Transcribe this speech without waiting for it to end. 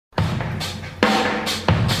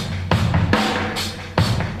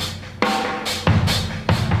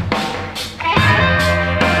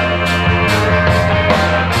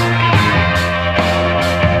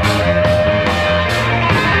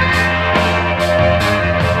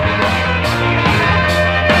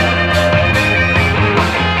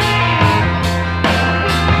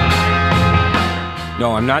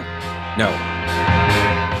I'm not. No.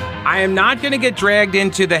 I am not going to get dragged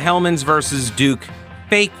into the Hellmans versus Duke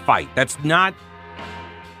fake fight. It's not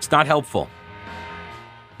helpful.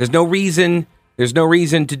 There's no reason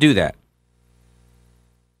to do that.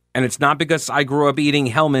 And it's not because I grew up eating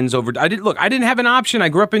Hellmans over. I didn't have an option. I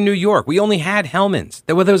grew up in New York. We only had Hellmans.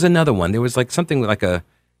 There was another one. There was like something like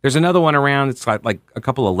there's another one around. It's like a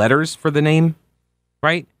couple of letters for the name,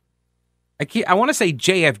 right? I want to say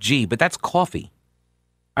JFG, but that's coffee.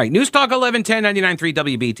 All right, News Talk 1110 99.3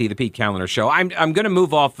 WBT, the Pete Callender Show. I'm going to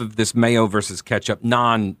move off of this mayo versus ketchup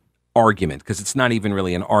non-argument because it's not even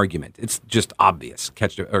really an argument. It's just obvious.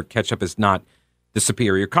 Ketchup is not the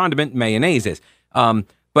superior condiment. Mayonnaise is.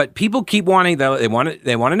 But people keep wanting, they want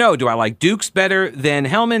to know, do I like Duke's better than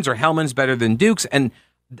Hellmann's or Hellmann's better than Duke's? And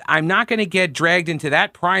I'm not going to get dragged into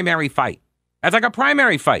that primary fight. That's like a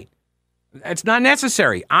primary fight. It's not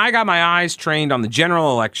necessary. I got my eyes trained on the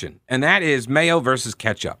general election, and that is mayo versus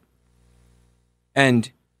ketchup. And,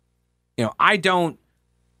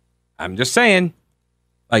 I'm just saying,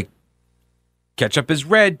 like, ketchup is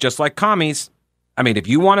red, just like commies. I mean, if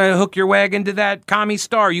you want to hook your wagon to that commie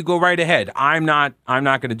star, you go right ahead. I'm not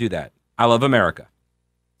going to do that. I love America.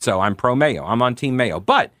 So I'm pro mayo. I'm on team mayo.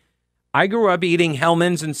 But I grew up eating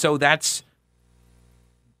Hellmann's, and so that's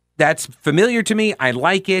familiar to me. I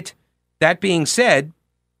like it. That being said,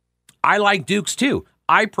 I like Duke's too.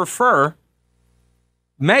 I prefer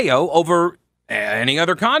mayo over any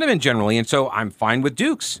other condiment generally, and so I'm fine with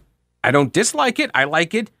Duke's. I don't dislike it. I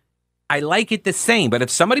like it. I like it the same. But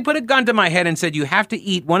if somebody put a gun to my head and said, you have to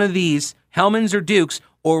eat one of these, Hellmann's or Duke's,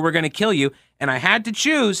 or we're going to kill you, and I had to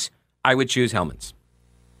choose, I would choose Hellmann's.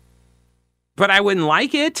 But I wouldn't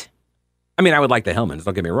like it. I mean, I would like the Hellmann's,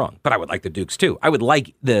 don't get me wrong, but I would like the Duke's too. I would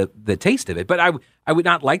like the taste of it, but I would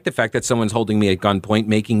not like the fact that someone's holding me at gunpoint,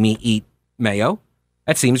 making me eat mayo.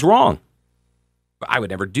 That seems wrong. But I would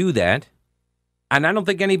never do that. And I don't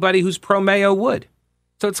think anybody who's pro-mayo would.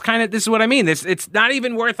 So it's kind of, this is what I mean. It's not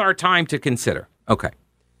even worth our time to consider. Okay.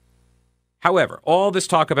 However, all this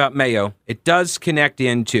talk about mayo, it does connect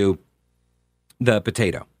into the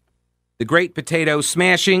potato. The great potato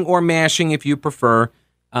smashing or mashing, if you prefer,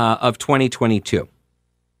 of 2022.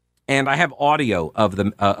 And I have audio of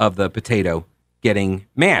the potato getting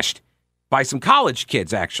mashed by some college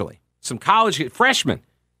kids, actually. Some college freshmen.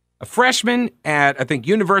 A freshman at, I think,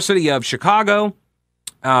 University of Chicago.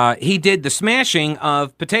 He did the smashing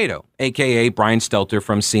of potato, a.k.a. Brian Stelter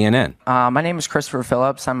from CNN. My name is Christopher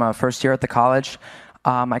Phillips. I'm a first year at the college.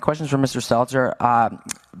 My question is for Mr. Stelter.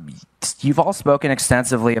 You've all spoken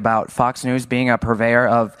extensively about Fox News being a purveyor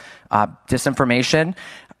of disinformation,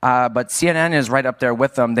 but CNN is right up there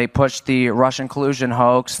with them. They pushed the Russian collusion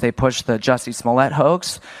hoax. They pushed the Jussie Smollett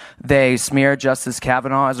hoax. They smeared Justice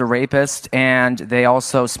Kavanaugh as a rapist, and they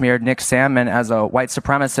also smeared Nick Sandmann as a white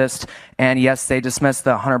supremacist. And yes, they dismissed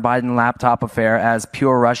the Hunter Biden laptop affair as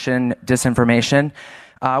pure Russian disinformation.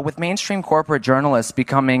 With mainstream corporate journalists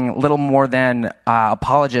becoming little more than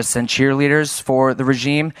apologists and cheerleaders for the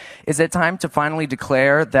regime, is it time to finally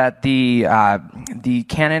declare that the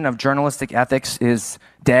canon of journalistic ethics is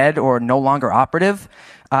dead or no longer operative?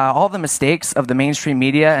 All the mistakes of the mainstream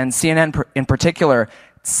media, and CNN in particular,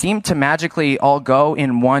 seem to magically all go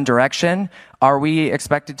in one direction. Are we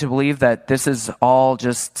expected to believe that this is all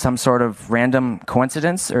just some sort of random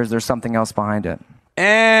coincidence, or is there something else behind it?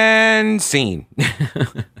 And scene.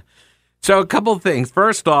 So a couple of things.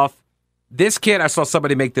 First off, this kid, I saw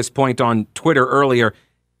somebody make this point on Twitter earlier.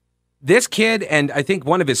 This kid and I think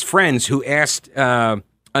one of his friends who asked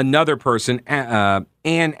another person, Ann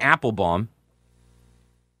Applebaum,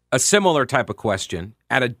 a similar type of question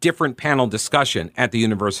at a different panel discussion at the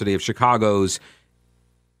University of Chicago's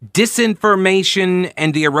Disinformation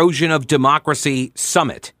and the Erosion of Democracy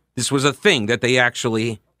Summit. This was a thing that they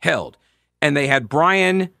actually held. And they had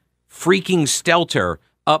Brian freaking Stelter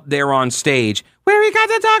up there on stage where he got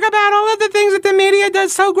to talk about all of the things that the media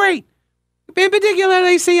does so great, in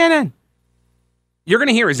particularly CNN. You're going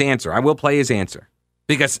to hear his answer. I will play his answer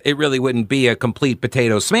because it really wouldn't be a complete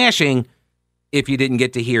potato smashing if you didn't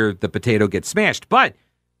get to hear the potato get smashed. But,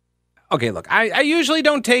 okay, look, I usually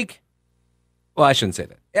don't take, well, I shouldn't say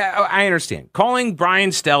that. I understand. Calling Brian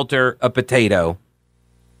Stelter a potato,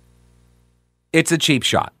 it's a cheap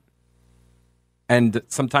shot. And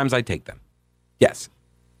sometimes I take them. Yes.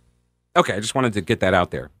 Okay, I just wanted to get that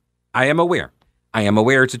out there. I am aware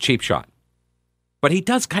it's a cheap shot. But he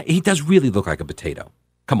does really look like a potato.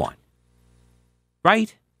 Come on.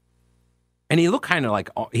 Right? And he looked kind of like,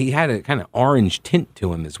 he had a kind of orange tint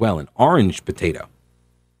to him as well, an orange potato,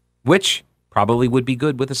 which probably would be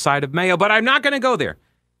good with a side of mayo, but I'm not going to go there.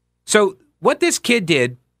 So what this kid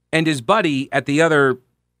did and his buddy at the other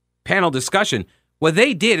panel discussion. What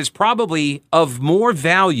they did is probably of more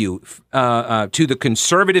value to the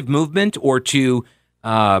conservative movement or to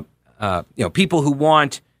people who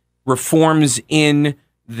want reforms in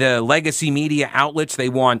the legacy media outlets. They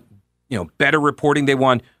want better reporting. They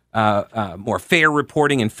want more fair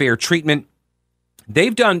reporting and fair treatment.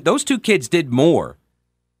 Those two kids did more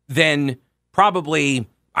than probably,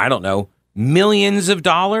 I don't know, millions of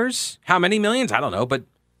dollars. How many millions? I don't know, but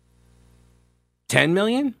 10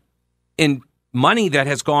 million in money that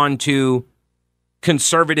has gone to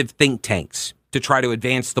conservative think tanks to try to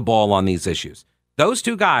advance the ball on these issues. Those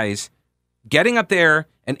two guys getting up there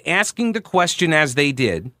and asking the question as they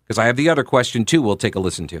did, because I have the other question too we'll take a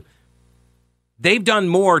listen to. They've done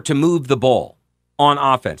more to move the ball on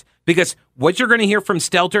offense. Because what you're going to hear from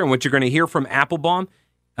Stelter and what you're going to hear from Applebaum,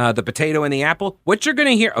 the potato and the apple, what you're going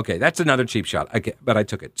to hear, okay, that's another cheap shot, but I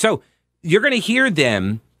took it. So you're going to hear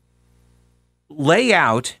them lay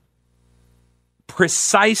out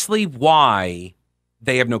precisely why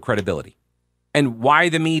they have no credibility and why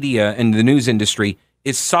the media and the news industry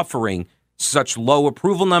is suffering such low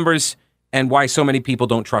approval numbers and why so many people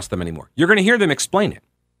don't trust them anymore. You're going to hear them explain it.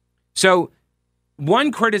 So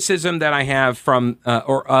one criticism that I have from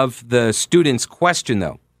or of the student's question,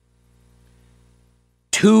 though,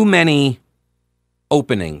 too many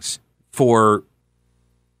openings for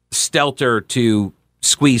Stelter to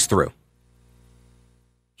squeeze through.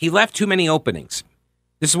 He left too many openings.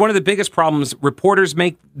 This is one of the biggest problems. Reporters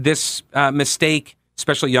make this mistake,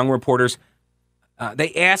 especially young reporters.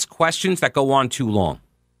 They ask questions that go on too long.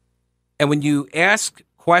 And when you ask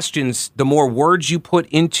questions, the more words you put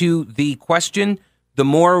into the question, the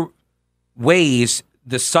more ways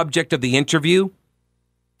the subject of the interview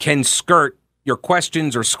can skirt your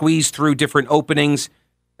questions or squeeze through different openings.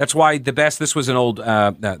 That's why this was an old,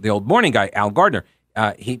 the old morning guy, Al Gardner.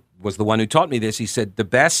 He was the one who taught me this. He said, the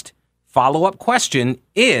best follow-up question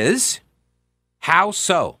is, how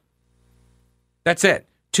so? That's it.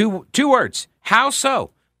 Two words. How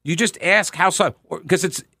so? You just ask how so, because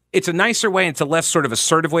it's a nicer way. It's a less sort of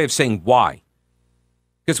assertive way of saying why.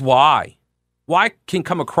 Because why can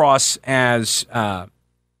come across as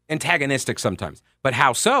antagonistic sometimes, but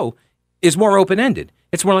how so is more open-ended.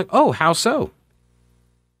 It's more like, oh, how so?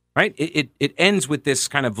 Right? It ends with this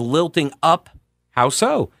kind of lilting up, how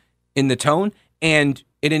so, in the tone, and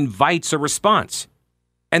it invites a response.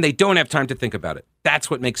 And they don't have time to think about it.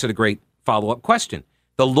 That's what makes it a great follow-up question.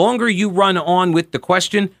 The longer you run on with the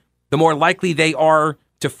question, the more likely they are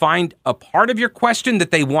to find a part of your question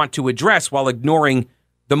that they want to address while ignoring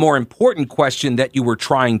the more important question that you were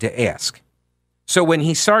trying to ask. So when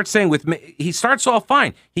he starts saying he starts off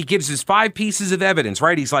fine. He gives his 5 pieces of evidence,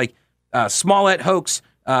 right? He's like, Smollett hoax,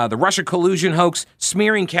 the Russia collusion hoax,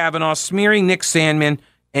 smearing Kavanaugh, smearing Nick Sandmann,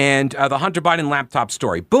 and the Hunter Biden laptop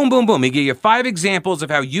story. Boom, boom, boom. He gave you 5 examples of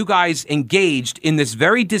how you guys engaged in this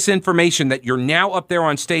very disinformation that you're now up there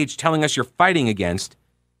on stage telling us you're fighting against.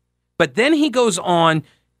 But then he goes on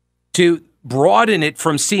to broaden it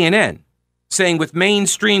from CNN, saying with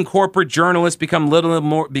mainstream corporate journalists becoming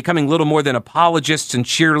little more than apologists and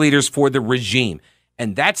cheerleaders for the regime.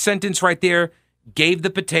 And that sentence right there gave the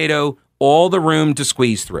potato all the room to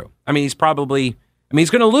squeeze through. I mean, he's going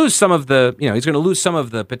to lose some of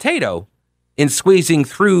the potato in squeezing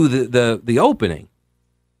through the opening.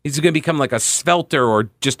 He's going to become like a Svelter or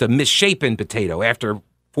just a misshapen potato after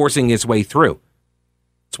forcing his way through.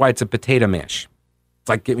 That's why it's a potato mash. It's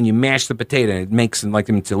like when you mash the potato and it makes them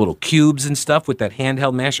into little cubes and stuff with that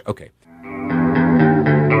handheld mash. Okay.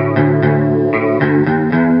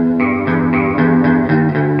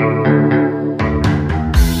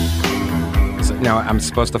 So now I'm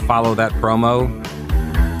supposed to follow that promo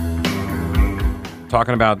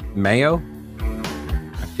talking about mayo.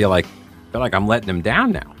 I feel like I'm letting him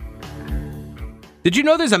down now. Did you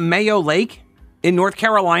know there's a Mayo Lake in North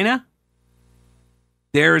Carolina?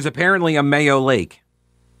 There's apparently a Mayo Lake.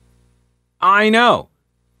 I know.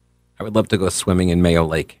 I would love to go swimming in Mayo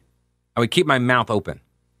Lake. I would keep my mouth open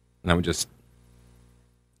and I would just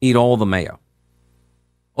eat all the mayo.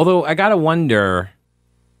 Although I gotta wonder,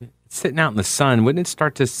 sitting out in the sun, wouldn't it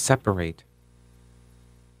start to separate?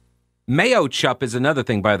 Mayo chup is another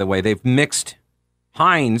thing, by the way. They've mixed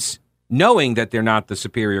Heinz, knowing that they're not the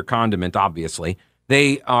superior condiment, obviously.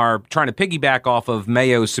 They are trying to piggyback off of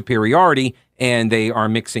mayo's superiority, and they are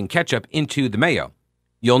mixing ketchup into the mayo.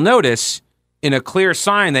 You'll notice, in a clear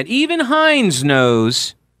sign that even Heinz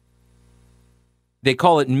knows, they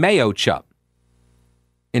call it mayo chup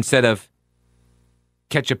instead of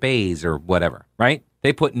ketchup A's or whatever, right?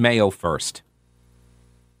 They put mayo first.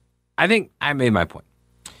 I think I made my point.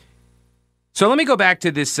 So let me go back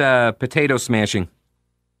to this potato smashing.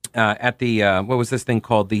 at the, what was this thing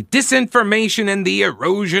called? The Disinformation and the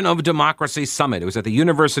Erosion of Democracy Summit. It was at the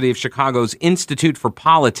University of Chicago's Institute for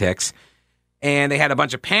Politics. And they had a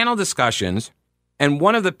bunch of panel discussions. And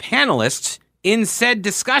one of the panelists in said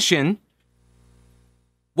discussion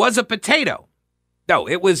was a potato. No,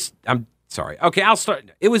 it was, I'm sorry. Okay, I'll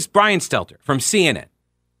start. It was Brian Stelter from CNN.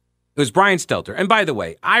 It was Brian Stelter. And by the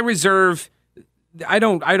way, I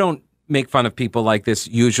don't make fun of people like this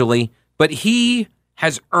usually, but he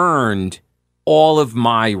has earned all of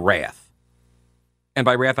my wrath. And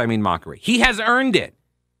by wrath, I mean mockery. He has earned it.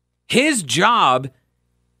 His job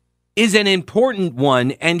is an important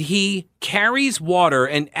one, and he carries water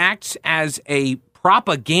and acts as a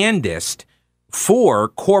propagandist for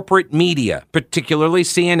corporate media, particularly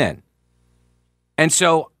CNN. And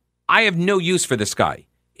so I have no use for this guy.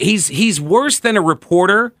 He's worse than a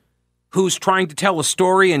reporter who's trying to tell a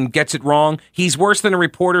story and gets it wrong. He's worse than a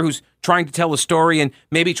reporter who's trying to tell a story and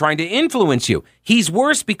maybe trying to influence you. He's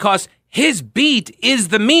worse because his beat is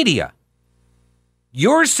the media.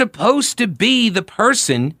 You're supposed to be the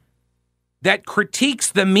person that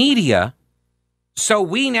critiques the media, so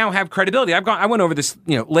we now have credibility. I went over this,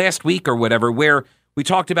 last week or whatever, where we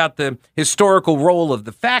talked about the historical role of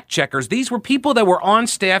the fact checkers. These were people that were on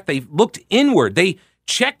staff. They looked inward. They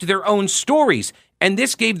checked their own stories, and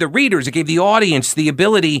this gave the readers, it gave the audience the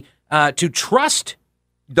ability to trust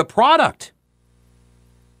the product.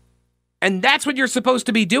 And that's what you're supposed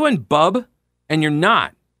to be doing, bub. And you're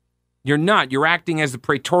not. You're not. You're acting as the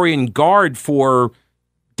Praetorian Guard for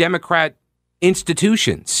Democrat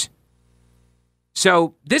institutions.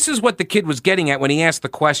 So this is what the kid was getting at when he asked the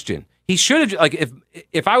question. He should have,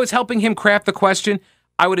 if I was helping him craft the question,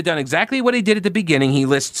 I would have done exactly what he did at the beginning. He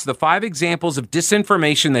lists the 5 examples of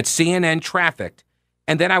disinformation that CNN trafficked.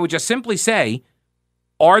 And then I would just simply say,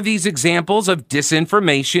 are these examples of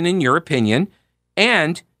disinformation in your opinion?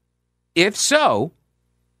 And if so,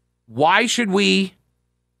 why should we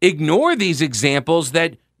ignore these examples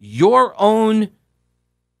that your own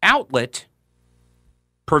outlet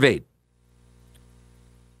pervade?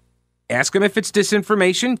 Ask him if it's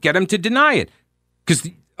disinformation, get him to deny it.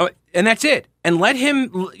 And that's it. And let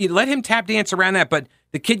him tap dance around that. But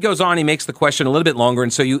the kid goes on, he makes the question a little bit longer,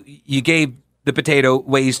 and so you gave the potato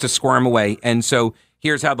ways to squirm away. And so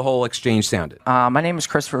here's how the whole exchange sounded. My name is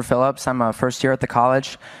Christopher Phillips. I'm a first year at the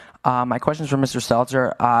college. My question is for Mr.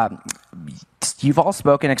 Stelter. You've all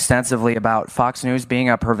spoken extensively about Fox News being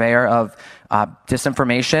a purveyor of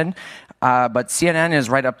disinformation, but CNN is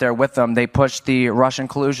right up there with them. They pushed the Russian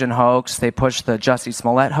collusion hoax. They pushed the Jussie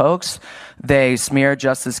Smollett hoax. They smeared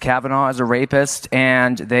Justice Kavanaugh as a rapist,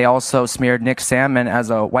 and they also smeared Nick Sandmann as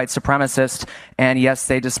a white supremacist. And yes,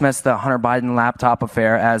 they dismissed the Hunter Biden laptop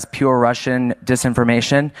affair as pure Russian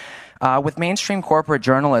disinformation. With mainstream corporate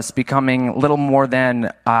journalists becoming little more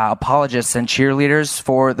than apologists and cheerleaders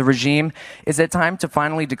for the regime, is it time to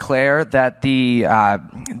finally declare that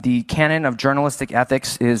the canon of journalistic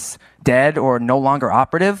ethics is dead or no longer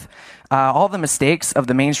operative? All the mistakes of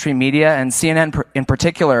the mainstream media, and CNN in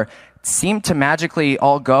particular, seem to magically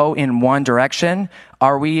all go in one direction.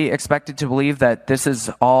 Are we expected to believe that this is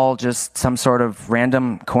all just some sort of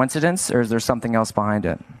random coincidence, or is there something else behind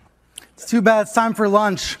it? It's too bad. It's time for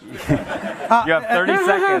lunch. You have 30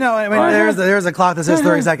 seconds. No, I mean, there's a clock that says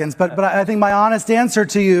 30 seconds. But I think my honest answer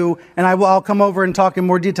to you, and I'll come over and talk in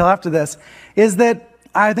more detail after this, is that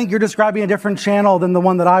I think you're describing a different channel than the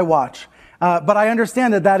one that I watch. But I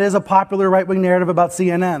understand that is a popular right-wing narrative about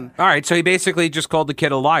CNN. All right, so he basically just called the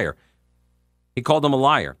kid a liar. He called him a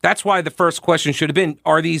liar. That's why the first question should have been,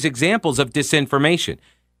 are these examples of disinformation?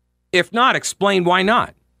 If not, explain why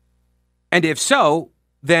not. And if so,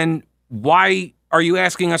 then why are you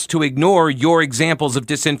asking us to ignore your examples of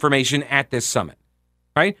disinformation at this summit?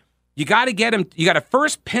 Right? You got to get him. You got to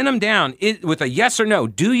first pin him down with a yes or no.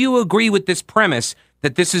 Do you agree with this premise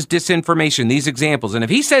that this is disinformation, these examples? And if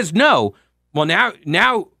he says no, well,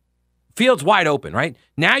 now field's wide open, right?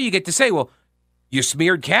 Now you get to say, well, you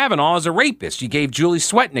smeared Kavanaugh as a rapist. You gave Julie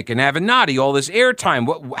Swetnick and Avenatti all this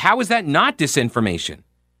airtime. How is that not disinformation?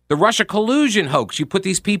 The Russia collusion hoax. You put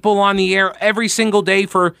these people on the air every single day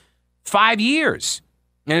for 5 years,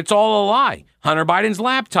 and it's all a lie. Hunter Biden's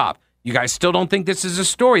laptop. You guys still don't think this is a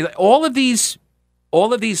story. All of these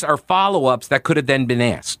are follow-ups that could have then been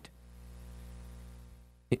asked.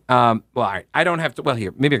 Well, all right. I don't have to. Well,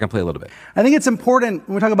 here, maybe I can play a little bit. I think it's important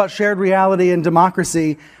when we talk about shared reality and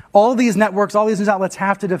democracy. All these networks, all these news outlets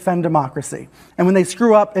have to defend democracy, and when they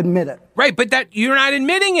screw up, admit it. Right, but that you're not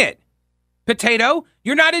admitting it, Potato.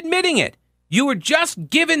 You're not admitting it. You were just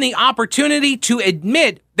given the opportunity to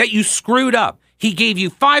admit that you screwed up. He gave you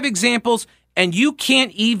 5 examples, and you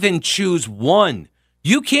can't even choose one.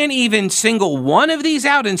 You can't even single one of these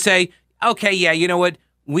out and say, okay, yeah, you know what?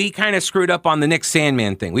 We kind of screwed up on the Nick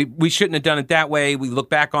Sandman thing. We shouldn't have done it that way. We look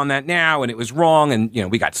back on that now, and it was wrong, and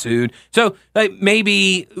we got sued. So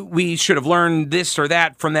maybe we should have learned this or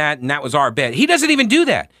that from that, and that was our bad. He doesn't even do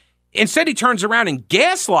that. Instead, he turns around and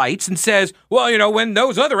gaslights and says, well, when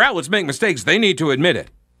those other outlets make mistakes, they need to admit it.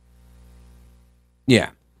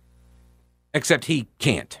 Yeah. Except he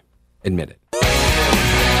can't admit it.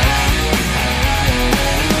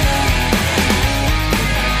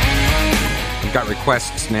 We've got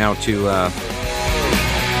requests now to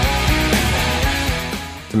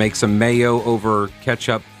make some mayo over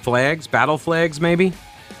ketchup flags, battle flags maybe,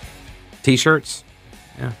 T-shirts.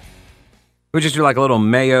 Yeah, we just do like a little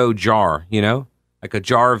mayo jar, like a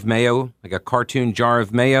jar of mayo, like a cartoon jar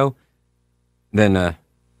of mayo. Then,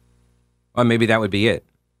 well, maybe that would be it,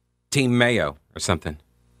 Team Mayo or something.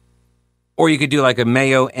 Or you could do like a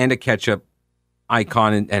mayo and a ketchup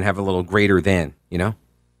icon and have a little greater than,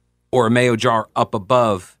 or a mayo jar up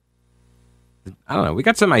above. I don't know. We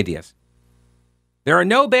got some ideas. There are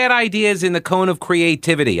no bad ideas in the cone of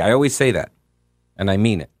creativity. I always say that, and I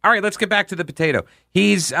mean it. All right, let's get back to the potato.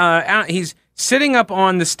 He's sitting up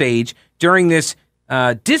on the stage during this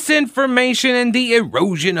Disinformation and the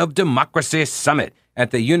Erosion of Democracy Summit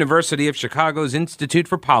at the University of Chicago's Institute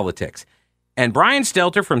for Politics. And Brian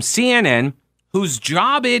Stelter from CNN, whose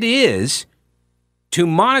job it is to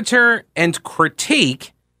monitor and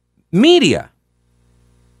critique media.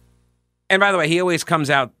 And by the way, he always comes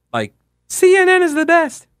out like, CNN is the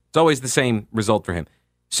best. It's always the same result for him.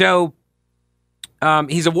 So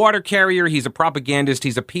he's a water carrier. He's a propagandist.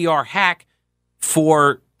 He's a PR hack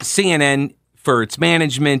for CNN, for its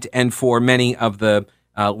management, and for many of the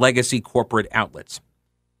legacy corporate outlets.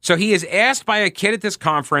 So he is asked by a kid at this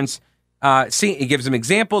conference. He gives him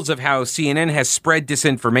examples of how CNN has spread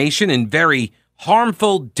disinformation in very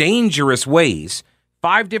harmful, dangerous ways.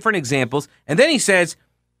 5 different examples. And then he says,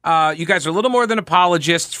 you guys are a little more than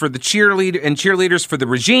apologists for the cheerleaders for the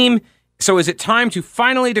regime. So is it time to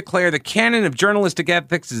finally declare the canon of journalistic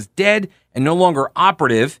ethics is dead and no longer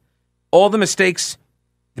operative? All the mistakes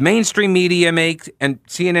the mainstream media make, and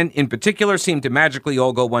CNN in particular, seem to magically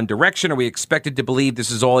all go one direction. Are we expected to believe this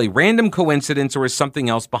is all a random coincidence, or is something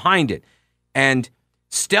else behind it? And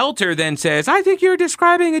Stelter then says, I think you're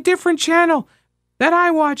describing a different channel that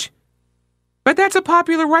I watch. But that's a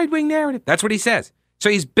popular right-wing narrative. That's what he says. So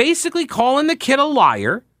he's basically calling the kid a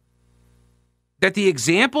liar, that the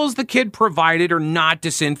examples the kid provided are not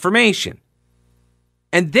disinformation.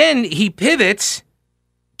 And then he pivots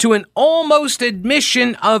to an almost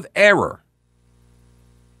admission of error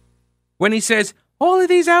when he says, all of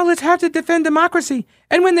these outlets have to defend democracy,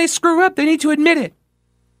 and when they screw up, they need to admit it.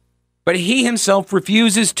 But he himself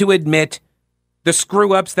refuses to admit the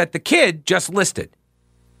screw-ups that the kid just listed.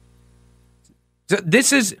 So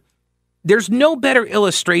there's no better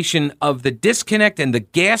illustration of the disconnect and the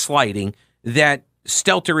gaslighting that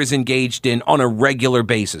Stelter is engaged in on a regular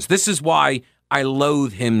basis. This is why I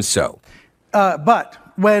loathe him so. But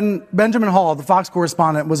when Benjamin Hall, the Fox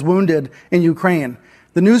correspondent, was wounded in Ukraine,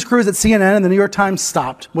 the news crews at CNN and the New York Times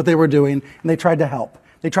stopped what they were doing, and they tried to help.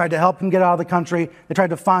 They tried to help him get out of the country. They tried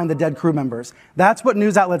to find the dead crew members. That's what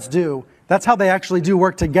news outlets do. That's how they actually do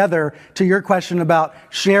work together, to your question about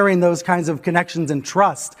sharing those kinds of connections and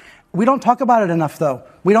trust. We don't talk about it enough, though.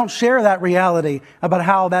 We don't share that reality about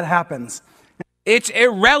how that happens. It's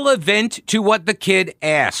irrelevant to what the kid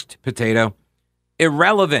asked, Potato.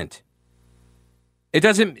 Irrelevant. It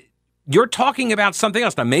doesn't... You're talking about something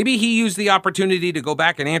else. Now, maybe he used the opportunity to go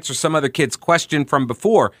back and answer some other kid's question from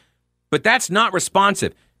before, but that's not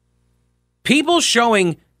responsive. People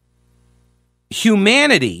showing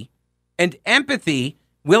humanity and empathy,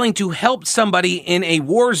 willing to help somebody in a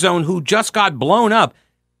war zone who just got blown up,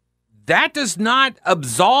 that does not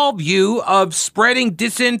absolve you of spreading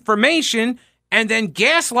disinformation and then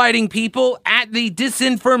gaslighting people at the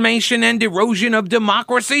Disinformation and Erosion of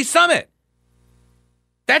Democracy Summit.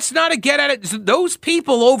 That's not a get at it. Those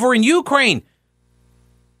people over in Ukraine,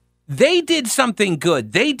 they did something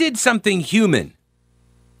good. They did something human.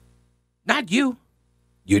 Not you.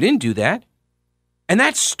 You didn't do that. And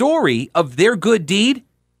that story of their good deed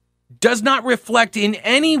does not reflect in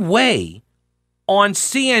any way on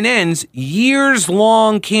CNN's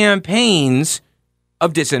years-long campaigns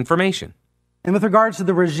of disinformation. And with regards to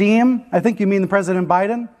the regime, I think you mean the President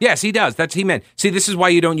Biden? Yes, he does. That's what he meant. See, this is why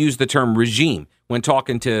you don't use the term regime when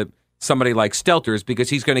talking to somebody like Stelter, because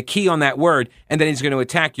he's going to key on that word, and then he's going to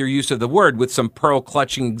attack your use of the word with some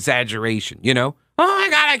pearl-clutching exaggeration, Oh, my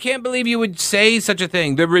God, I can't believe you would say such a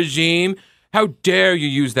thing. The regime, how dare you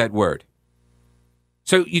use that word?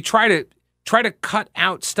 So you try to try to cut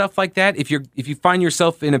out stuff like that. If you find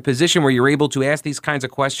yourself in a position where you're able to ask these kinds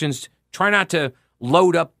of questions, try not to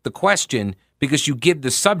load up the question because you give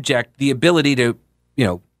the subject the ability to,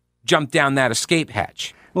 jump down that escape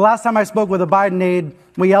hatch. The last time I spoke with a Biden aide,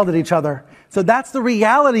 we yelled at each other. So that's the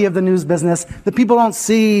reality of the news business that people don't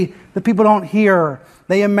see, that people don't hear.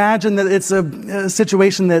 They imagine that it's a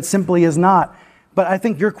situation that simply is not. But I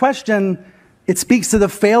think your question, it speaks to the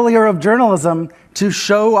failure of journalism to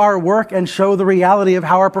show our work and show the reality of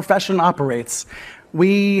how our profession operates.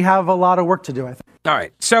 We have a lot of work to do, I think. All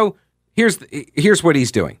right. So here's what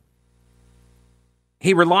he's doing.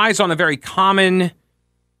 He relies on a very common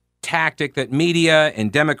tactic that media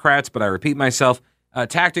and Democrats, but I repeat myself, a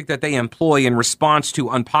tactic that they employ in response to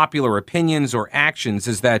unpopular opinions or actions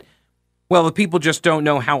is that, well, the people just don't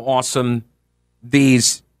know how awesome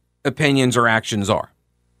these opinions or actions are.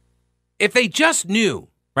 If they just knew,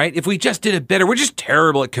 right? If we just did it better, we're just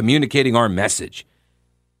terrible at communicating our message.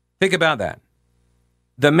 Think about that.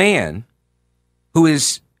 The man who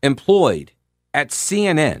is employed at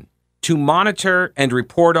CNN to monitor and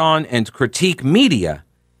report on and critique media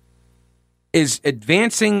is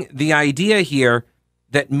advancing the idea here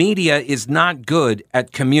that media is not good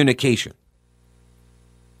at communication.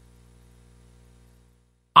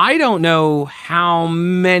 I don't know how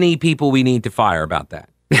many people we need to fire about that.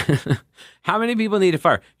 How many people need to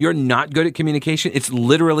fire? You're not good at communication. It's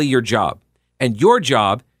literally your job. And your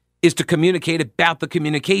job is to communicate about the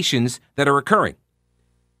communications that are occurring.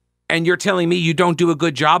 And you're telling me you don't do a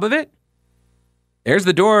good job of it? There's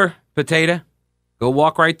the door, potato. Go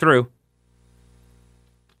walk right through.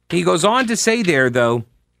 He goes on to say there, though,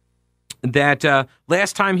 that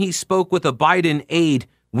last time he spoke with a Biden aide,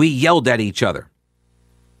 we yelled at each other.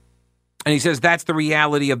 And he says that's the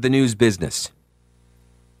reality of the news business.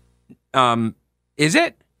 Is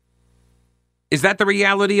it? Is that the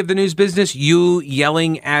reality of the news business? You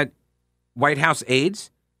yelling at White House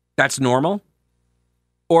aides? That's normal?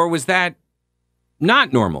 Or was that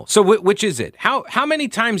not normal? So which is it? How many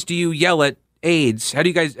times do you yell at aides?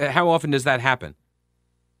 How often does that happen?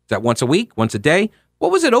 Is that once a week? Once a day?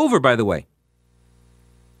 What was it over, by the way?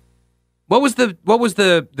 What was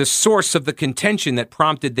the source of the contention that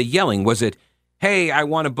prompted the yelling? Was it, hey, I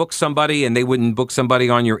want to book somebody and they wouldn't book somebody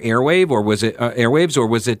on your airwaves, or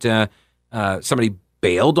was it somebody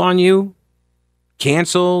bailed on you,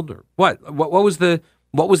 canceled, or what? What was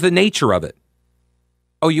the nature of it?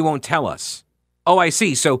 Oh, you won't tell us. Oh, I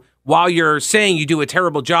see. So while you're saying you do a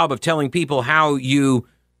terrible job of telling people how you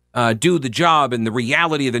do the job and the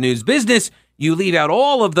reality of the news business, you leave out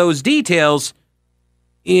all of those details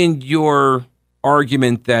in your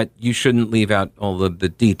argument that you shouldn't leave out all of the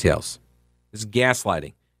details. This is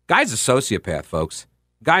gaslighting. Guy's a sociopath, folks.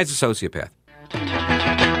 Guy's a sociopath.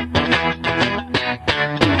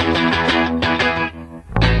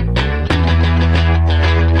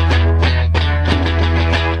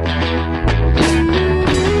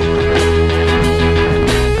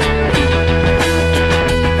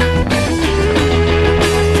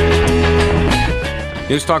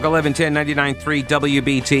 News Talk 1110 99.3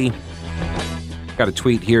 WBT. Got a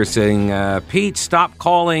tweet here saying, Pete, stop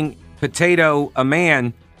calling potato a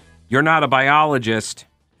man. You're not a biologist.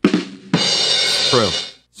 True.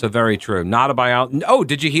 So very true. Not a biologist. Oh,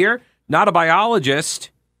 did you hear? Not a biologist.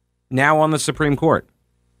 Now on the Supreme Court.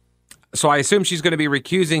 So I assume she's going to be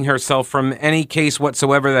recusing herself from any case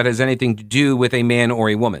whatsoever that has anything to do with a man or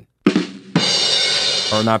a woman.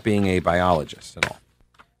 Or not being a biologist at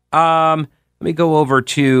all. Let me go over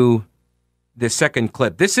to the second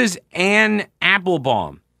clip. This is Ann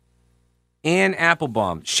Applebaum. Ann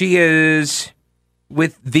Applebaum. She is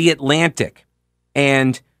with The Atlantic.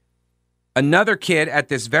 And another kid at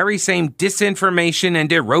this very same Disinformation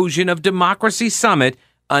and Erosion of Democracy Summit,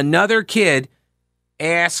 another kid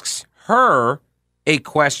asks her a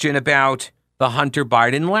question about the Hunter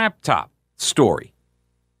Biden laptop story.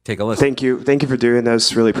 Take a listen. Thank you. Thank you for doing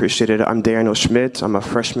this. Really appreciate it. I'm Daniel Schmidt. I'm a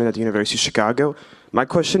freshman at the University of Chicago. My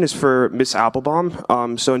question is for Ms.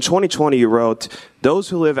 Applebaum. So in 2020, you wrote, those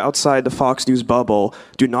who live outside the Fox News bubble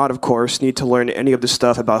do not, of course, need to learn any of the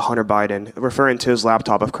stuff about Hunter Biden, referring to his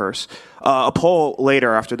laptop, of course. A poll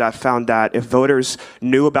later after that found that if voters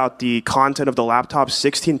knew about the content of the laptop,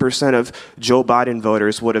 16% of Joe Biden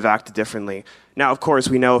voters would have acted differently. Now, of course,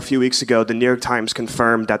 we know a few weeks ago, the New York Times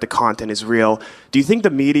confirmed that the content is real. Do you think the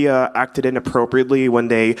media acted inappropriately when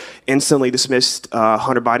they instantly dismissed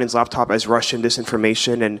Hunter Biden's laptop as Russian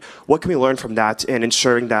disinformation? And what can we learn from that in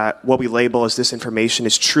ensuring that what we label as disinformation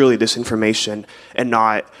is truly disinformation and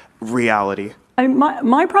not reality? I mean,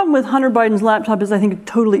 my problem with Hunter Biden's laptop is I think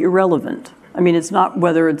totally irrelevant. I mean, it's not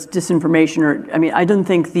whether it's disinformation or, I mean, I don't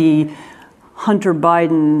think the Hunter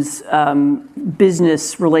Biden's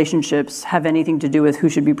business relationships have anything to do with who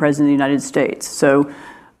should be president of the United States. So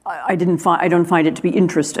I don't find it to be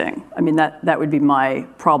interesting. I mean, that would be my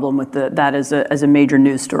problem with that as a major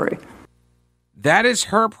news story. That is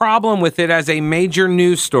her problem with it as a major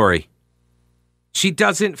news story. She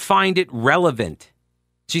doesn't find it relevant.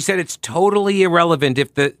 She said it's totally irrelevant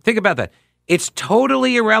think about that. It's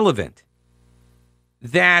totally irrelevant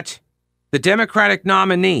that the Democratic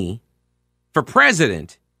nominee for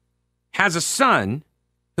president has a son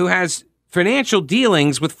who has financial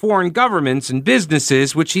dealings with foreign governments and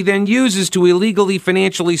businesses, which he then uses to illegally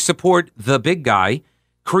financially support the big guy,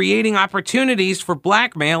 creating opportunities for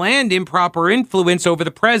blackmail and improper influence over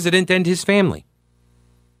the president and his family.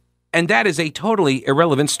 And that is a totally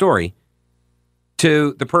irrelevant story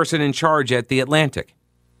to the person in charge at The Atlantic.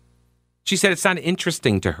 She said it's not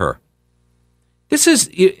interesting to her.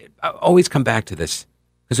 I always come back to this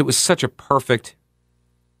because it was such a perfect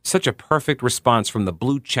response from the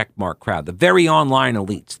blue checkmark crowd, the very online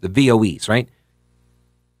elites, the VOEs, right?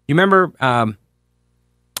 You remember, I'm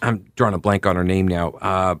drawing a blank on her name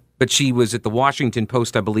now, but she was at the Washington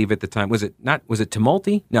Post, I believe, at the time. Was it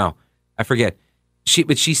Tumulty? No, I forget.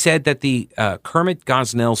 But she said that the Kermit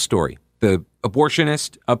Gosnell story, the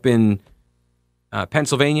abortionist up in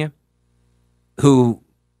Pennsylvania, who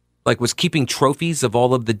was keeping trophies of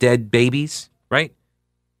all of the dead babies, right?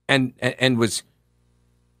 And was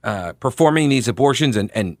performing these abortions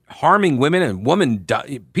and harming women,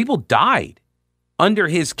 and people died under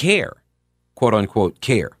his care, quote unquote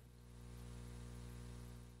care.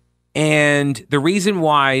 And the reason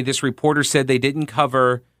why this reporter said they didn't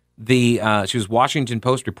cover she was Washington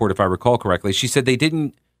Post report, if I recall correctly. She said they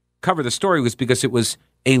didn't cover the story was because it was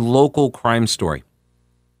a local crime story.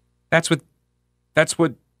 That's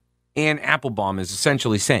what Ann Applebaum is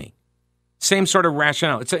essentially saying. Same sort of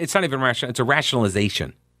rationale. It's not even rational. It's a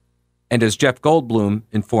rationalization. And as Jeff Goldblum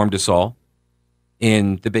informed us all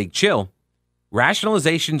in The Big Chill,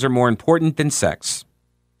 rationalizations are more important than sex.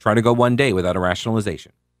 Try to go one day without a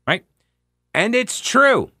rationalization, right? And it's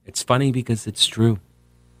true. It's funny because it's true.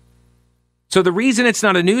 So the reason it's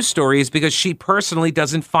not a news story is because she personally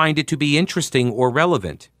doesn't find it to be interesting or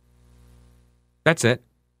relevant. That's it.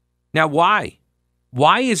 Now, why?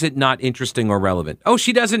 Why is it not interesting or relevant? Oh,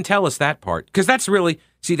 she doesn't tell us that part. Because that's really,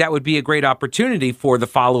 that would be a great opportunity for the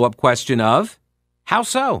follow-up question of, how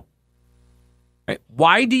so? Right?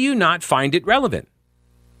 Why do you not find it relevant?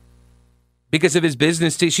 Because of his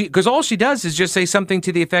business, because all she does is just say something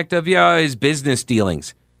to the effect of, his business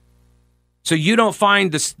dealings. So you don't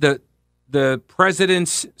find the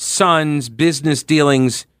president's son's business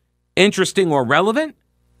dealings interesting or relevant?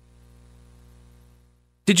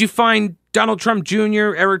 Did you find Donald Trump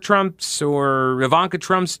Jr., Eric Trump's, or Ivanka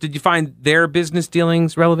Trump's, did you find their business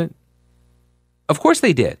dealings relevant? Of course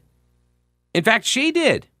they did. In fact, she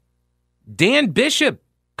did.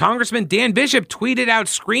 Congressman Dan Bishop tweeted out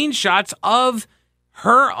screenshots of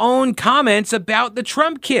her own comments about the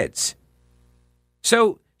Trump kids.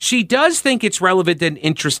 So she does think it's relevant and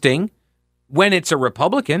interesting when it's a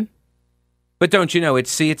Republican. But don't you know,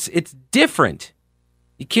 it's different.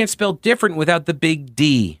 You can't spell different without the big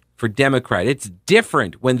D for Democrat. It's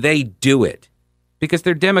different when they do it because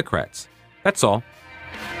they're Democrats. That's all.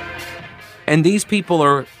 And these people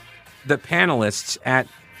are the panelists at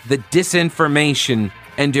the Disinformation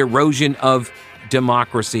and Erosion of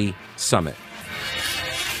Democracy Summit,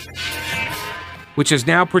 which has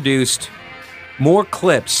now produced more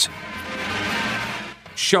clips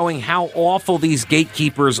showing how awful these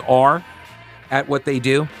gatekeepers are at what they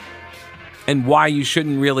do and why you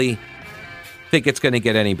shouldn't really think it's going to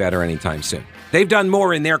get any better anytime soon. They've done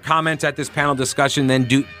more in their comments at this panel discussion than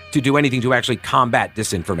to do anything to actually combat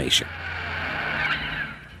disinformation.